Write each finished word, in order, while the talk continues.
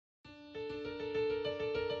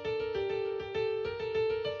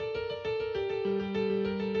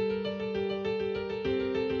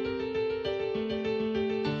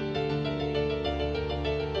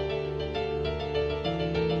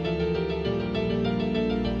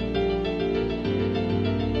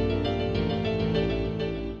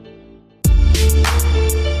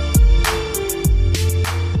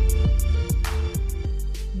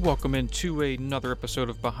welcome into another episode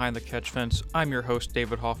of Behind the Catch Fence. I'm your host,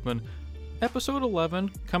 David Hoffman. Episode 11,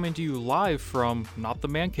 coming to you live from, not the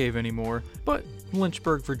man cave anymore, but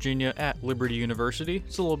Lynchburg, Virginia at Liberty University.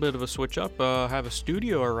 It's a little bit of a switch up. I have a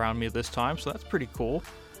studio around me this time, so that's pretty cool.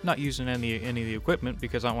 Not using any of the equipment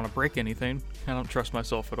because I don't want to break anything. I don't trust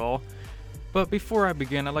myself at all. But before I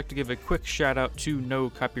begin, I'd like to give a quick shout out to No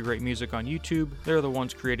Copyright Music on YouTube. They're the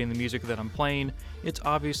ones creating the music that I'm playing. It's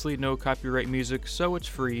obviously no copyright music, so it's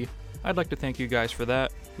free. I'd like to thank you guys for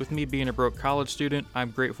that. With me being a broke college student, I'm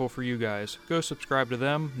grateful for you guys. Go subscribe to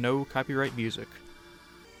them, No Copyright Music.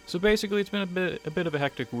 So basically, it's been a bit of a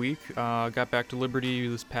hectic week. Got back to Liberty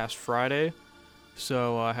this past Friday.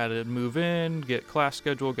 So I had to move in, get class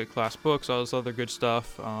schedule, get class books, all this other good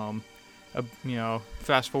stuff.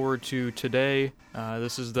 Fast forward to today.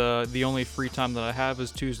 This is the only free time that I have is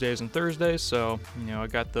Tuesdays and Thursdays. So, I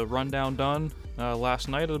got the rundown done last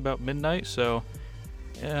night at about midnight. So,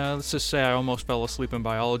 let's just say I almost fell asleep in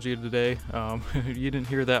biology today. You didn't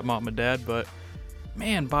hear that, Mom and Dad, but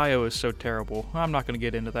man, bio is so terrible. I'm not going to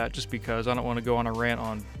get into that just because I don't want to go on a rant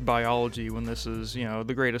on biology when this is,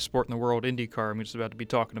 the greatest sport in the world, IndyCar, I'm just about to be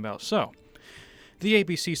talking about. So, the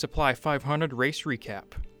ABC Supply 500 race recap.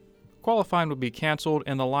 Qualifying would be canceled,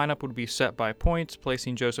 and the lineup would be set by points,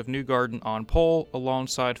 placing Joseph Newgarden on pole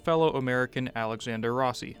alongside fellow American Alexander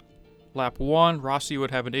Rossi. Lap 1, Rossi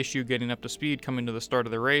would have an issue getting up to speed coming to the start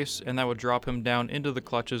of the race, and that would drop him down into the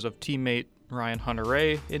clutches of teammate Ryan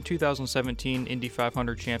Hunter-Reay and 2017 Indy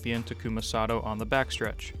 500 champion Takuma Sato on the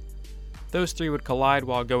backstretch. Those three would collide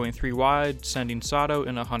while going 3 wide, sending Sato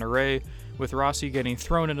into Hunter-Reay, with Rossi getting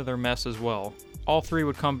thrown into their mess as well. All three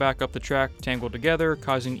would come back up the track, tangled together,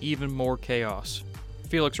 causing even more chaos.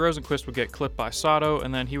 Felix Rosenqvist would get clipped by Sato,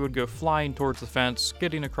 and then he would go flying towards the fence,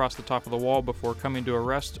 skidding across the top of the wall before coming to a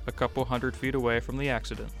rest a couple hundred feet away from the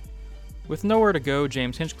accident. With nowhere to go,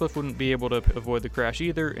 James Hinchcliffe wouldn't be able to avoid the crash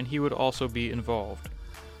either, and he would also be involved.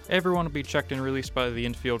 Everyone would be checked and released by the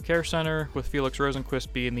infield care center, with Felix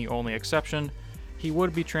Rosenqvist being the only exception. He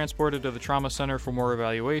would be transported to the trauma center for more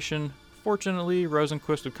evaluation. Fortunately,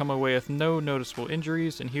 Rosenqvist would come away with no noticeable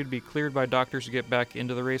injuries, and he would be cleared by doctors to get back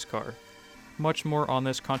into the race car. Much more on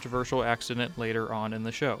this controversial accident later on in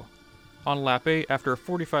the show. On lap 8, after a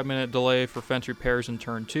 45-minute delay for fence repairs in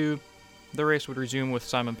turn 2, the race would resume with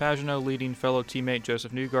Simon Pagenaud leading fellow teammate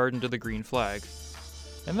Joseph Newgarden to the green flag.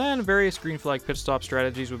 And then various green flag pit stop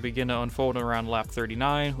strategies would begin to unfold around lap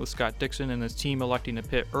 39, with Scott Dixon and his team electing to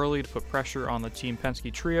pit early to put pressure on the Team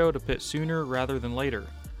Penske trio to pit sooner rather than later.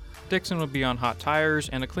 Dixon would be on hot tires,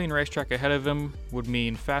 and a clean racetrack ahead of him would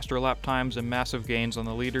mean faster lap times and massive gains on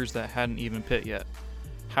the leaders that hadn't even pit yet.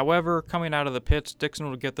 However, coming out of the pits, Dixon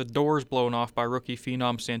would get the doors blown off by rookie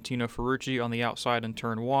phenom Santino Ferrucci on the outside in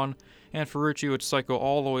turn 1, and Ferrucci would cycle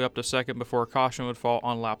all the way up to second before a caution would fall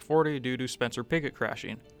on lap 40 due to Spencer Pigot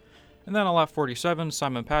crashing. And then on lap 47,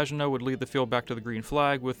 Simon Pagenaud would lead the field back to the green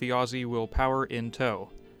flag with the Aussie Will Power in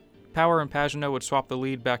tow. Power and Pagenaud would swap the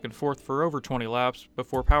lead back and forth for over 20 laps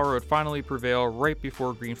before Power would finally prevail right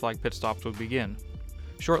before green flag pit stops would begin.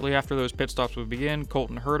 Shortly after those pit stops would begin,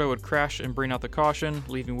 Colton Herta would crash and bring out the caution,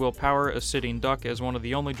 leaving Will Power a sitting duck as one of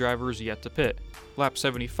the only drivers yet to pit. Lap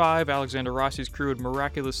 75, Alexander Rossi's crew would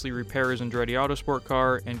miraculously repair his Andretti Autosport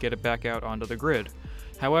car and get it back out onto the grid.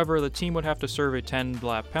 However, the team would have to serve a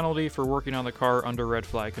 10-lap penalty for working on the car under red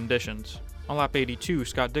flag conditions. On lap 82,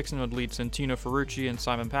 Scott Dixon would lead Santino Ferrucci and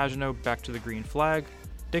Simon Pagenaud back to the green flag.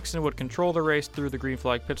 Dixon would control the race through the green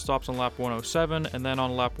flag pit stops on lap 107, and then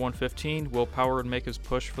on lap 115, Will Power would make his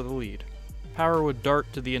push for the lead. Power would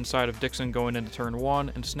dart to the inside of Dixon going into turn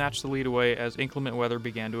 1 and snatch the lead away as inclement weather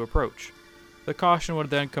began to approach. The caution would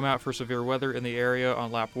then come out for severe weather in the area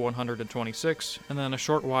on lap 126, and then a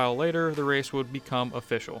short while later, the race would become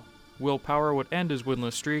official. Will Power would end his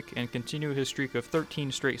winless streak and continue his streak of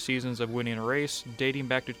 13 straight seasons of winning a race, dating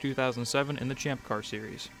back to 2007 in the Champ Car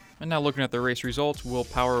Series. And now looking at the race results, Will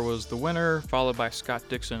Power was the winner, followed by Scott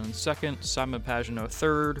Dixon in second, Simon Pagenaud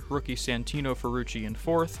third, rookie Santino Ferrucci in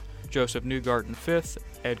fourth, Joseph Newgarden fifth,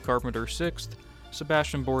 Ed Carpenter sixth,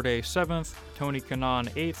 Sebastian Bourdais seventh, Tony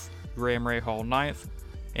Kanaan eighth, Graham Rahal ninth,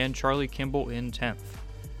 and Charlie Kimball in 10th.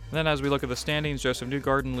 Then as we look at the standings, Joseph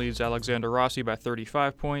Newgarden leads Alexander Rossi by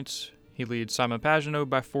 35 points. He leads Simon Pagenaud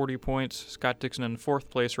by 40 points. Scott Dixon in 4th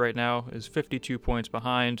place right now is 52 points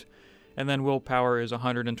behind. And then Will Power is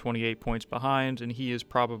 128 points behind, and he is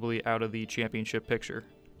probably out of the championship picture.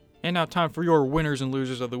 And now time for your winners and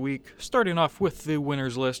losers of the week. Starting off with the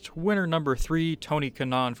winners list, winner number 3, Tony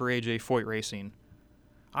Kanaan for AJ Foyt Racing.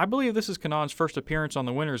 I believe this is Kanaan's first appearance on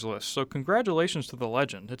the winners list, so congratulations to the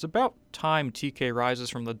legend. It's about time TK rises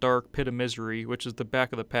from the dark pit of misery, which is the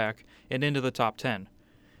back of the pack, and into the top 10.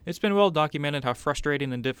 It's been well documented how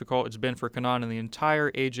frustrating and difficult it's been for Kanaan and the entire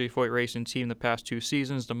AJ Foyt Racing team the past 2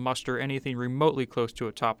 seasons to muster anything remotely close to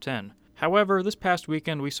a top 10. However, this past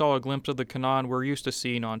weekend we saw a glimpse of the Kanaan we're used to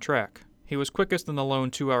seeing on track. He was quickest in the lone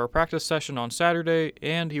 2-hour practice session on Saturday,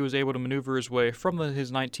 and he was able to maneuver his way from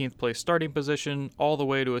his 19th place starting position all the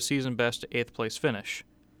way to a season best 8th place finish.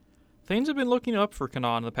 Things have been looking up for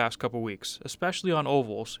Kanaan the past couple weeks, especially on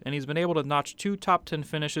ovals, and he's been able to notch 2 top 10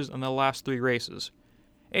 finishes in the last 3 races.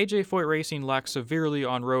 AJ Foyt Racing lacks severely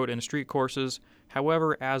on road and street courses,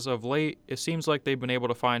 however, as of late, it seems like they've been able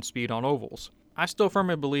to find speed on ovals. I still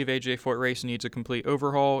firmly believe AJ Foyt Racing needs a complete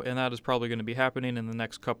overhaul, and that is probably going to be happening in the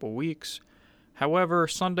next couple weeks. However,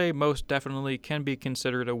 Sunday most definitely can be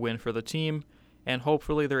considered a win for the team, and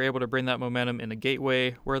hopefully they're able to bring that momentum into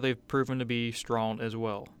Gateway, where they've proven to be strong as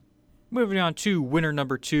well. Moving on to winner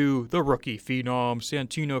number 2, the rookie phenom,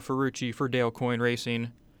 Santino Ferrucci for Dale Coyne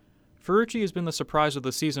Racing. Ferrucci has been the surprise of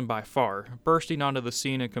the season by far, bursting onto the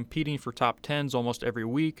scene and competing for top 10s almost every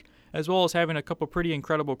week, as well as having a couple pretty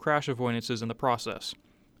incredible crash avoidances in the process.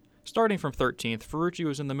 Starting from 13th, Ferrucci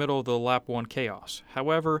was in the middle of the lap 1 chaos.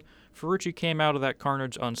 However, Ferrucci came out of that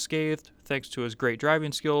carnage unscathed, thanks to his great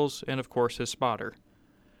driving skills and of course his spotter.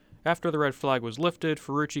 After the red flag was lifted,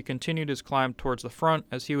 Ferrucci continued his climb towards the front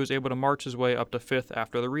as he was able to march his way up to 5th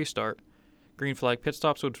after the restart. Green flag pit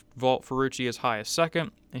stops would vault Ferrucci as high as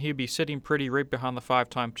 2nd, and he'd be sitting pretty right behind the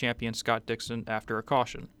 5-time champion Scott Dixon after a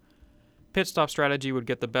caution. Pit stop strategy would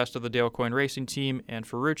get the best of the Dale Coyne Racing team, and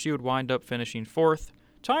Ferrucci would wind up finishing 4th,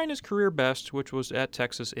 tying his career best, which was at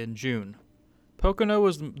Texas in June. Pocono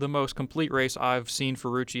was the most complete race I've seen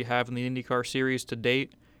Ferrucci have in the IndyCar series to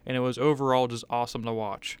date, and it was overall just awesome to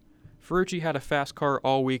watch. Ferrucci had a fast car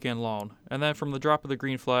all weekend long, and then from the drop of the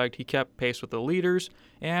green flag, he kept pace with the leaders,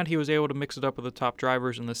 and he was able to mix it up with the top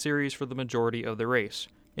drivers in the series for the majority of the race.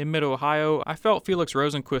 In Mid-Ohio, I felt Felix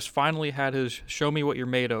Rosenqvist finally had his show me what you're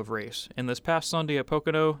made of race, and this past Sunday at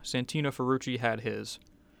Pocono, Santino Ferrucci had his.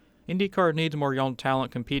 IndyCar needs more young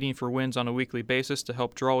talent competing for wins on a weekly basis to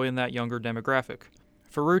help draw in that younger demographic.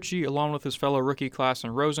 Ferrucci, along with his fellow rookie class in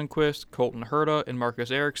Rosenqvist, Colton Herta, and Marcus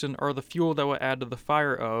Ericsson, are the fuel that will add to the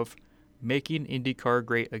fire of making IndyCar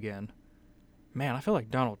great again. Man, I feel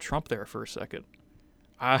like Donald Trump there for a second.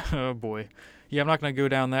 Oh boy. Yeah, I'm not going to go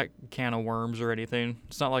down that can of worms or anything.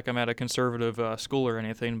 It's not like I'm at a conservative school or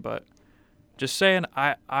anything, but just saying,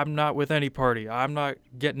 I'm not with any party. I'm not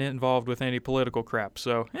getting involved with any political crap.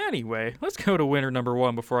 So anyway, let's go to winner number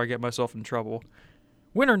 1 before I get myself in trouble.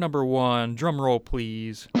 Winner number 1, drum roll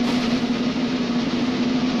please.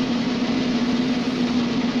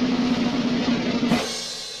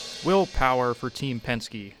 Will Power for Team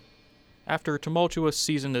Penske. After a tumultuous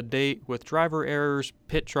season to date, with driver errors,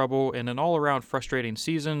 pit trouble, and an all-around frustrating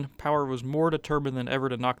season, Power was more determined than ever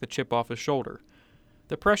to knock the chip off his shoulder.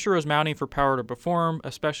 The pressure was mounting for Power to perform,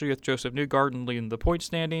 especially with Joseph Newgarden leading the point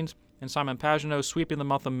standings, and Simon Pagenaud sweeping the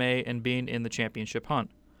month of May and being in the championship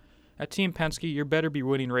hunt. At Team Penske, you better be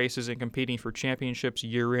winning races and competing for championships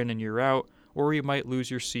year in and year out, or you might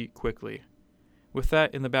lose your seat quickly. With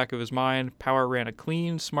that in the back of his mind, Power ran a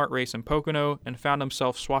clean, smart race in Pocono and found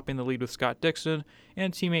himself swapping the lead with Scott Dixon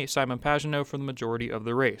and teammate Simon Pagenaud for the majority of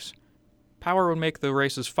the race. Power would make the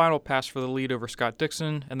race's final pass for the lead over Scott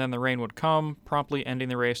Dixon, and then the rain would come, promptly ending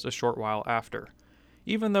the race a short while after.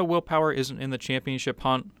 Even though Will Power isn't in the championship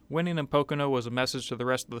hunt, winning in Pocono was a message to the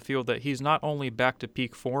rest of the field that he's not only back to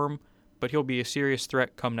peak form, but he'll be a serious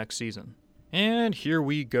threat come next season. And here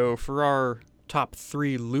we go for our top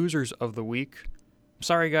 3 losers of the week.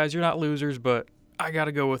 Sorry guys, you're not losers, but I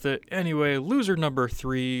gotta go with it. Anyway, loser number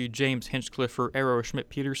 3, James Hinchcliffe for Arrow Schmidt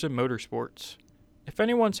Peterson Motorsports. If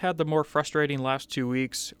anyone's had the more frustrating last 2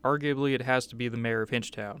 weeks, arguably it has to be the mayor of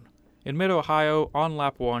Hinchtown. In Mid-Ohio, on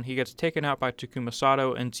lap 1, he gets taken out by Takuma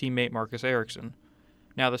Sato and teammate Marcus Ericsson.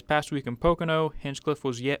 Now this past week in Pocono, Hinchcliffe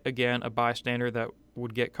was yet again a bystander that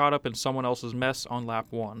would get caught up in someone else's mess on lap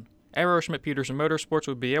 1. Arrow Schmidt Peterson Motorsports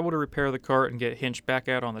would be able to repair the kart and get Hinch back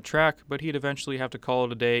out on the track, but he'd eventually have to call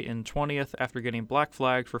it a day in 20th after getting black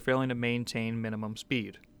flagged for failing to maintain minimum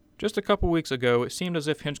speed. Just a couple weeks ago, it seemed as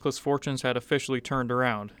if Hinchcliffe's fortunes had officially turned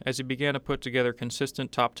around, as he began to put together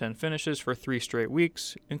consistent top 10 finishes for 3 straight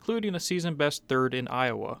weeks, including a season-best 3rd in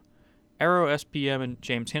Iowa. Arrow, SPM, and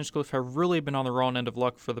James Hinchcliffe have really been on the wrong end of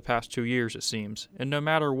luck for the past 2 years, it seems, and no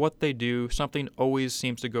matter what they do, something always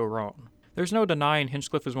seems to go wrong. There's no denying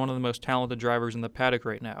Hinchcliffe is one of the most talented drivers in the paddock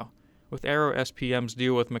right now. With Arrow SPM's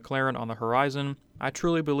deal with McLaren on the horizon, I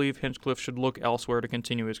truly believe Hinchcliffe should look elsewhere to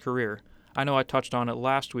continue his career. I know I touched on it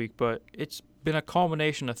last week, but it's been a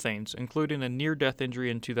culmination of things, including a near-death injury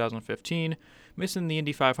in 2015, missing the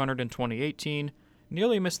Indy 500 in 2018,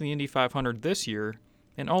 nearly missing the Indy 500 this year,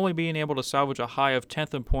 and only being able to salvage a high of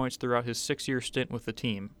 10th in points throughout his 6-year stint with the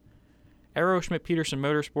team. Arrow Schmidt-Peterson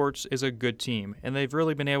Motorsports is a good team, and they've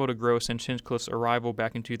really been able to grow since Hinchcliffe's arrival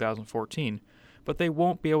back in 2014, but they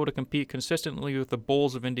won't be able to compete consistently with the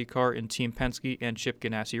bulls of IndyCar in Team Penske and Chip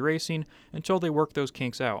Ganassi Racing until they work those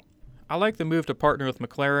kinks out. I like the move to partner with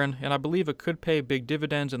McLaren, and I believe it could pay big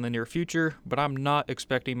dividends in the near future, but I'm not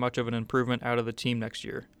expecting much of an improvement out of the team next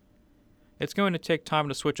year. It's going to take time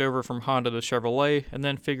to switch over from Honda to Chevrolet and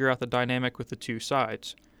then figure out the dynamic with the two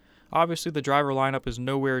sides. Obviously, the driver lineup is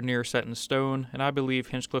nowhere near set in stone, and I believe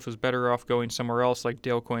Hinchcliffe is better off going somewhere else like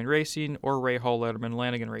Dale Coyne Racing or Rahal Letterman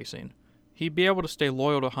Lanigan Racing. He'd be able to stay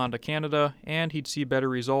loyal to Honda Canada, and he'd see better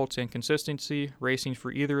results and consistency racing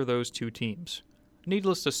for either of those two teams.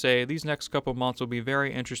 Needless to say, these next couple months will be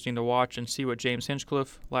very interesting to watch and see what James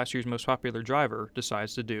Hinchcliffe, last year's most popular driver,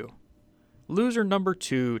 decides to do. Loser number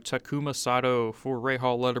 2, Takuma Sato for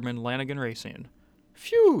Rahal Letterman Lanigan Racing.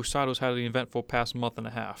 Phew, Sato's had an eventful past month and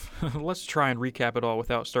a half. Let's try and recap it all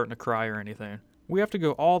without starting to cry or anything. We have to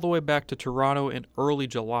go all the way back to Toronto in early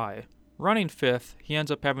July. Running 5th, he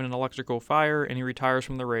ends up having an electrical fire and he retires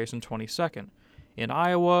from the race in 22nd. In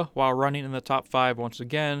Iowa, while running in the top 5 once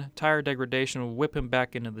again, tire degradation would whip him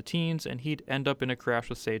back into the teens and he'd end up in a crash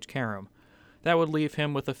with Sage Karam. That would leave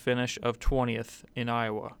him with a finish of 20th in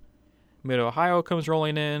Iowa. Mid-Ohio comes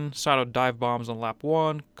rolling in, Sato dive bombs on lap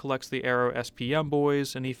 1, collects the Arrow SPM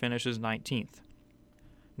boys, and he finishes 19th.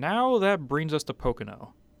 Now that brings us to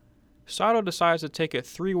Pocono. Sato decides to take it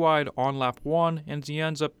 3 wide on lap 1, and he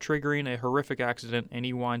ends up triggering a horrific accident and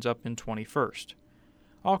he winds up in 21st.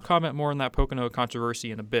 I'll comment more on that Pocono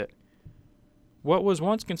controversy in a bit. What was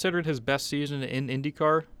once considered his best season in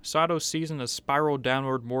IndyCar, Sato's season has spiraled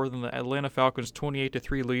downward more than the Atlanta Falcons'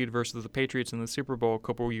 28-3 lead versus the Patriots in the Super Bowl a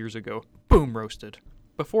couple years ago. Boom, roasted.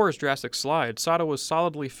 Before his drastic slide, Sato was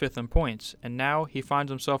solidly 5th in points, and now he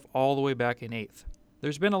finds himself all the way back in 8th.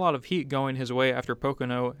 There's been a lot of heat going his way after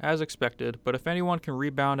Pocono, as expected, but if anyone can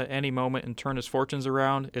rebound at any moment and turn his fortunes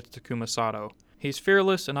around, it's Takuma Sato. He's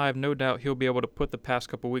fearless, and I have no doubt he'll be able to put the past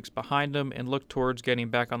couple weeks behind him and look towards getting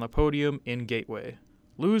back on the podium in Gateway.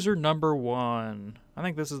 Loser number 1. I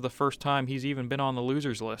think this is the first time he's even been on the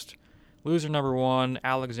losers list. Loser number 1,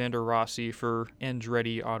 Alexander Rossi for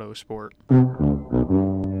Andretti Autosport.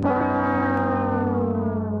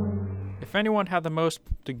 If anyone had the most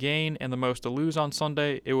to gain and the most to lose on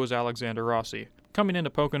Sunday, it was Alexander Rossi. Coming into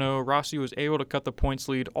Pocono, Rossi was able to cut the points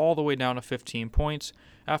lead all the way down to 15 points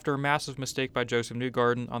after a massive mistake by Joseph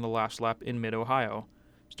Newgarden on the last lap in Mid-Ohio.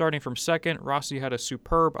 Starting from 2nd, Rossi had a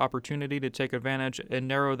superb opportunity to take advantage and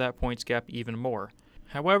narrow that points gap even more.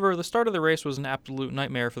 However, the start of the race was an absolute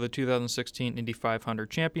nightmare for the 2016 Indy 500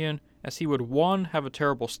 champion, as he would 1. Have a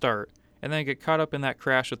terrible start, and then get caught up in that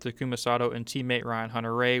crash with Takuma Sato and teammate Ryan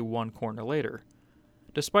Hunter-Reay 1 corner later.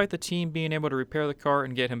 Despite the team being able to repair the car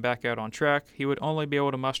and get him back out on track, he would only be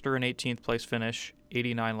able to muster an 18th place finish,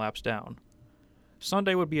 89 laps down.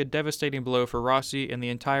 Sunday would be a devastating blow for Rossi and the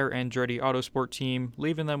entire Andretti Autosport team,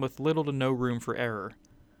 leaving them with little to no room for error.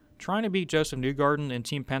 Trying to beat Joseph Newgarden and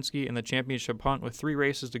Team Penske in the championship hunt with 3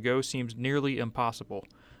 races to go seems nearly impossible,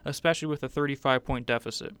 especially with a 35-point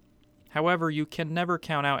deficit. However, you can never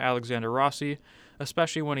count out Alexander Rossi,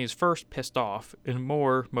 especially when he's first pissed off and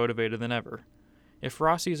more motivated than ever. If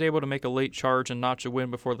Rossi is able to make a late charge and notch a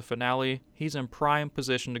win before the finale, he's in prime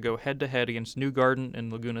position to go head-to-head against Newgarden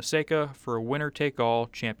and Laguna Seca for a winner-take-all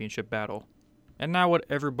championship battle. And now what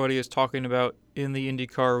everybody is talking about in the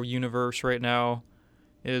IndyCar universe right now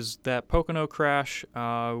is that Pocono crash.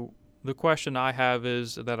 The question I have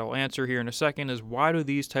is that I'll answer here in a second is, why do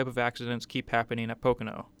these type of accidents keep happening at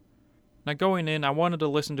Pocono? Now going in, I wanted to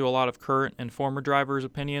listen to a lot of current and former drivers'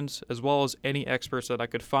 opinions, as well as any experts that I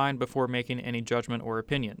could find before making any judgment or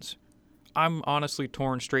opinions. I'm honestly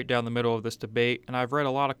torn straight down the middle of this debate, and I've read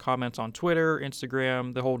a lot of comments on Twitter,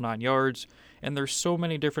 Instagram, the whole 9 yards, and there's so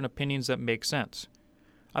many different opinions that make sense.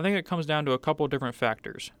 I think it comes down to a couple different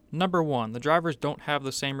factors. Number 1, the drivers don't have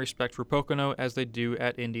the same respect for Pocono as they do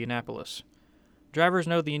at Indianapolis. Drivers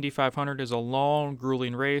know the Indy 500 is a long,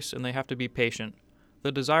 grueling race, and they have to be patient.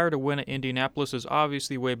 The desire to win at Indianapolis is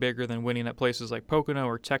obviously way bigger than winning at places like Pocono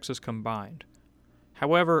or Texas combined.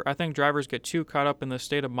 However, I think drivers get too caught up in the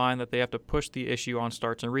state of mind that they have to push the issue on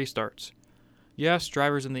starts and restarts. Yes,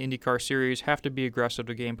 drivers in the IndyCar series have to be aggressive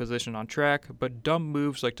to gain position on track, but dumb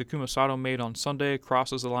moves like Takuma Sato made on Sunday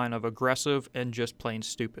crosses the line of aggressive and just plain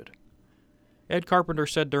stupid. Ed Carpenter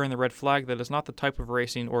said during the red flag that it's not the type of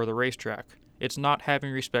racing or the racetrack. It's not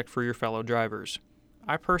having respect for your fellow drivers.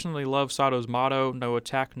 I personally love Sato's motto, no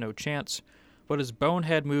attack, no chance, but it's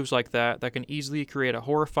bonehead moves like that can easily create a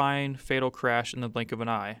horrifying, fatal crash in the blink of an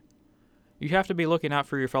eye. You have to be looking out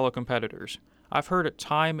for your fellow competitors. I've heard it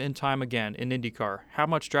time and time again in IndyCar how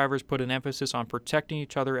much drivers put an emphasis on protecting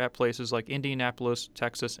each other at places like Indianapolis,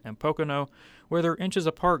 Texas, and Pocono, where they're inches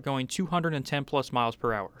apart going 210 plus miles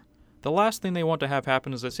per hour. The last thing they want to have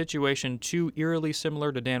happen is a situation too eerily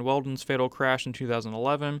similar to Dan Wheldon's fatal crash in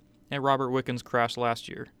 2011 and Robert Wickens' crash last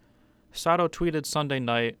year. Sato tweeted Sunday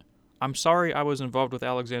night, "I'm sorry I was involved with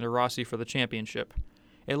Alexander Rossi for the championship.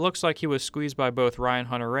 It looks like he was squeezed by both Ryan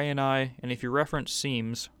Hunter-Reay and I, and if you reference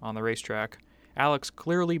seams on the racetrack, Alex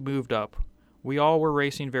clearly moved up. We all were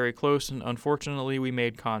racing very close and unfortunately we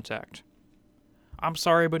made contact. I'm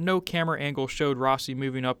sorry, but no camera angle showed Rossi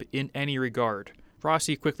moving up in any regard."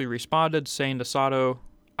 Rossi quickly responded, saying to Sato,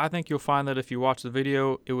 "I think you'll find that if you watch the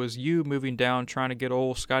video, it was you moving down trying to get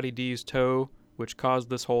old Scotty D's toe, which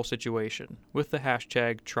caused this whole situation," with the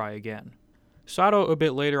hashtag #TryAgain. Sato a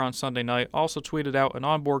bit later on Sunday night also tweeted out an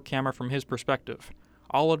onboard camera from his perspective.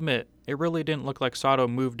 "I'll admit, it really didn't look like Sato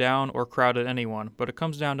moved down or crowded anyone, but it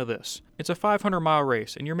comes down to this. It's a 500-mile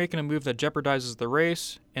race, and you're making a move that jeopardizes the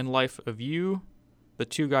race and life of you, the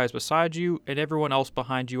two guys beside you, and everyone else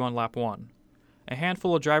behind you on lap 1. A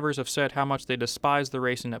handful of drivers have said how much they despise the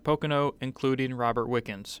racing at Pocono, including Robert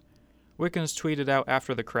Wickens. Wickens tweeted out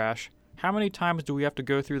after the crash, "How many times do we have to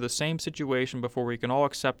go through the same situation before we can all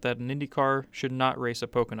accept that an IndyCar should not race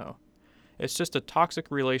at Pocono? It's just a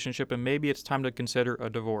toxic relationship and maybe it's time to consider a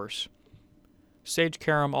divorce." Sage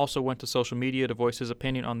Karam also went to social media to voice his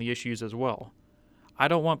opinion on the issues as well. "I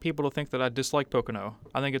don't want people to think that I dislike Pocono.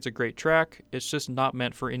 I think it's a great track, it's just not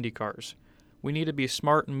meant for IndyCars. We need to be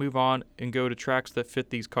smart and move on and go to tracks that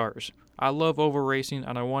fit these cars. I love oval racing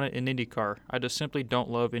and I want it in IndyCar. I just simply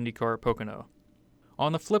don't love IndyCar at Pocono."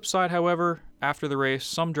 On the flip side, however, after the race,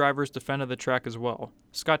 some drivers defended the track as well.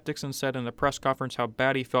 Scott Dixon said in a press conference how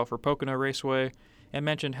bad he felt for Pocono Raceway and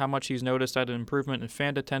mentioned how much he's noticed an improvement in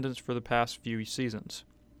fan attendance for the past few seasons.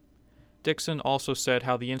 Dixon also said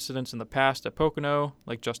how the incidents in the past at Pocono,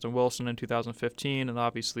 like Justin Wilson in 2015 and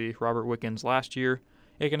obviously Robert Wickens last year,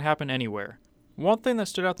 it can happen anywhere. One thing that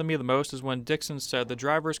stood out to me the most is when Dixon said the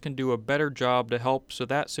drivers can do a better job to help so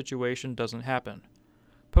that situation doesn't happen.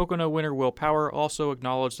 Pocono winner Will Power also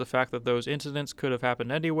acknowledged the fact that those incidents could have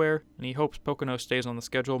happened anywhere, and he hopes Pocono stays on the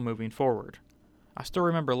schedule moving forward. I still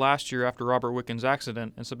remember last year after Robert Wickens'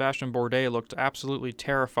 accident, and Sebastian Bourdais looked absolutely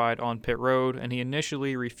terrified on pit road, and he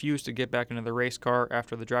initially refused to get back into the race car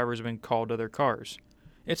after the drivers had been called to their cars.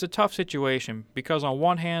 It's a tough situation, because on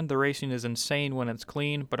one hand, the racing is insane when it's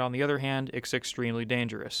clean, but on the other hand, it's extremely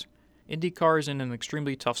dangerous. IndyCar is in an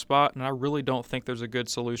extremely tough spot, and I really don't think there's a good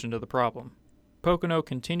solution to the problem. Pocono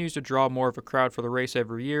continues to draw more of a crowd for the race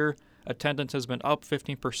every year. Attendance has been up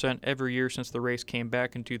 15% every year since the race came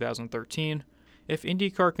back in 2013. If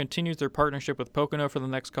IndyCar continues their partnership with Pocono for the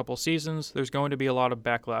next couple seasons, there's going to be a lot of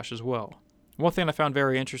backlash as well. One thing I found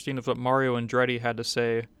very interesting is what Mario Andretti had to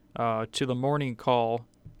say to the morning call.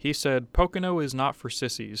 He said, "Pocono is not for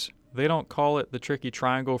sissies. They don't call it the tricky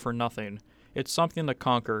triangle for nothing. It's something to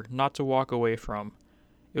conquer, not to walk away from.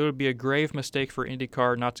 It would be a grave mistake for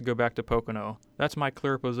IndyCar not to go back to Pocono. That's my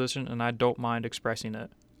clear position and I don't mind expressing it.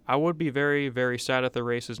 I would be very, very sad if the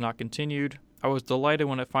race is not continued. I was delighted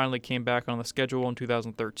when it finally came back on the schedule in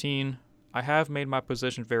 2013. I have made my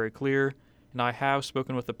position very clear, and I have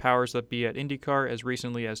spoken with the powers that be at IndyCar as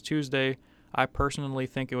recently as Tuesday. I personally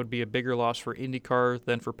think it would be a bigger loss for IndyCar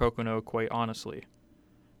than for Pocono, quite honestly."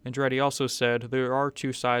 Andretti also said, "There are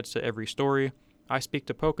two sides to every story. I speak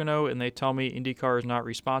to Pocono and they tell me IndyCar is not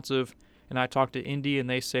responsive, and I talk to Indy and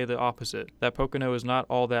they say the opposite, that Pocono is not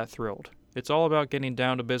all that thrilled. It's all about getting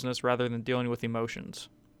down to business rather than dealing with emotions."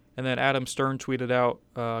 And then Adam Stern tweeted out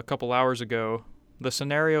a couple hours ago, "The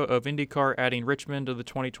scenario of IndyCar adding Richmond to the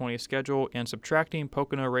 2020 schedule and subtracting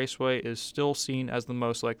Pocono Raceway is still seen as the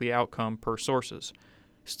most likely outcome per sources.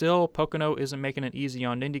 Still, Pocono isn't making it easy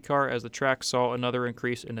on IndyCar as the track saw another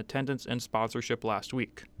increase in attendance and sponsorship last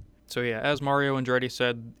week." So yeah, as Mario Andretti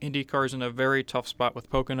said, IndyCar is in a very tough spot with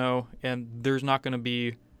Pocono, and there's not going to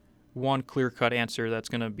be one clear-cut answer that's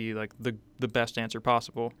going to be like the best answer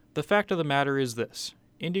possible. The fact of the matter is this.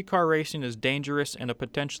 IndyCar racing is dangerous and a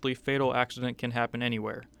potentially fatal accident can happen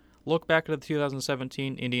anywhere. Look back at the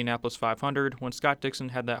 2017 Indianapolis 500 when Scott Dixon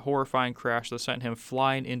had that horrifying crash that sent him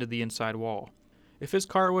flying into the inside wall. If his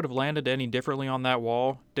car would have landed any differently on that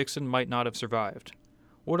wall, Dixon might not have survived.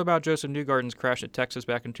 What about Joseph Newgarden's crash at Texas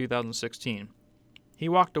back in 2016? He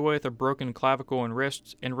walked away with a broken clavicle and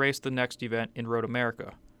wrist and raced the next event in Road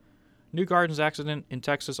America. Newgarden's accident in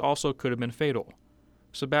Texas also could have been fatal.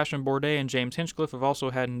 Sebastian Bourdais and James Hinchcliffe have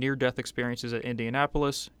also had near-death experiences at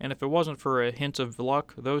Indianapolis, and if it wasn't for a hint of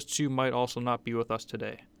luck, those two might also not be with us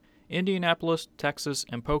today. Indianapolis, Texas,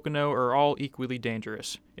 and Pocono are all equally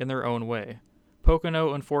dangerous, in their own way.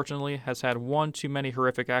 Pocono, unfortunately, has had one too many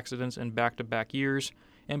horrific accidents in back-to-back years,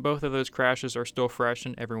 and both of those crashes are still fresh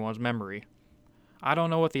in everyone's memory. I don't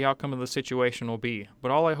know what the outcome of the situation will be,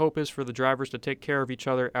 but all I hope is for the drivers to take care of each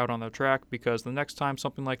other out on the track, because the next time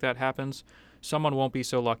something like that happens, someone won't be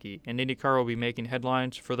so lucky, and IndyCar will be making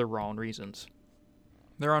headlines for the wrong reasons.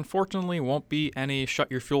 There unfortunately won't be any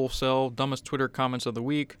shut your fuel cell dumbest Twitter comments of the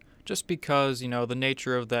week, just because, the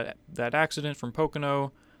nature of that accident from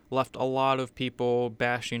Pocono left a lot of people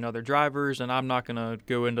bashing other drivers, and I'm not going to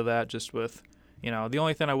go into that just with, the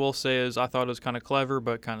only thing I will say is I thought it was kind of clever,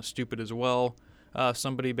 but kind of stupid as well.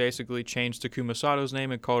 Somebody basically changed Takuma Sato's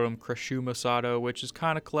name and called him Krashuma Sato, which is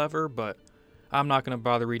kind of clever, but I'm not going to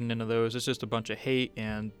bother reading into those. It's just a bunch of hate,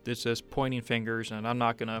 and it's just pointing fingers, and I'm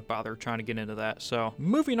not going to bother trying to get into that. So,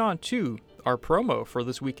 moving on to our promo for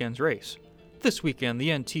this weekend's race. This weekend, the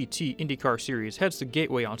NTT IndyCar Series heads to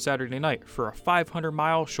Gateway on Saturday night for a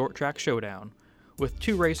 500-mile short track showdown. With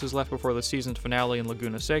 2 races left before the season's finale in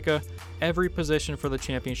Laguna Seca, every position for the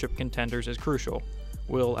championship contenders is crucial.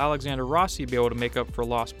 Will Alexander Rossi be able to make up for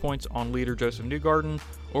lost points on leader Joseph Newgarden,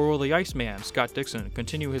 or will the Iceman, Scott Dixon,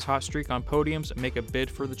 continue his hot streak on podiums and make a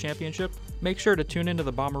bid for the championship? Make sure to tune into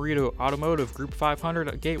the Bommarito Automotive Group 500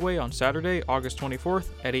 at Gateway on Saturday, August 24th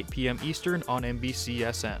at 8 p.m. Eastern on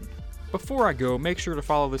NBCSN. Before I go, make sure to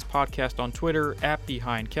follow this podcast on Twitter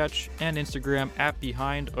 @BehindCatch and Instagram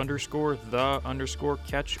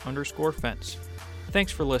 @behind_the_catch_fence.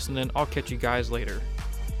 Thanks for listening. I'll catch you guys later.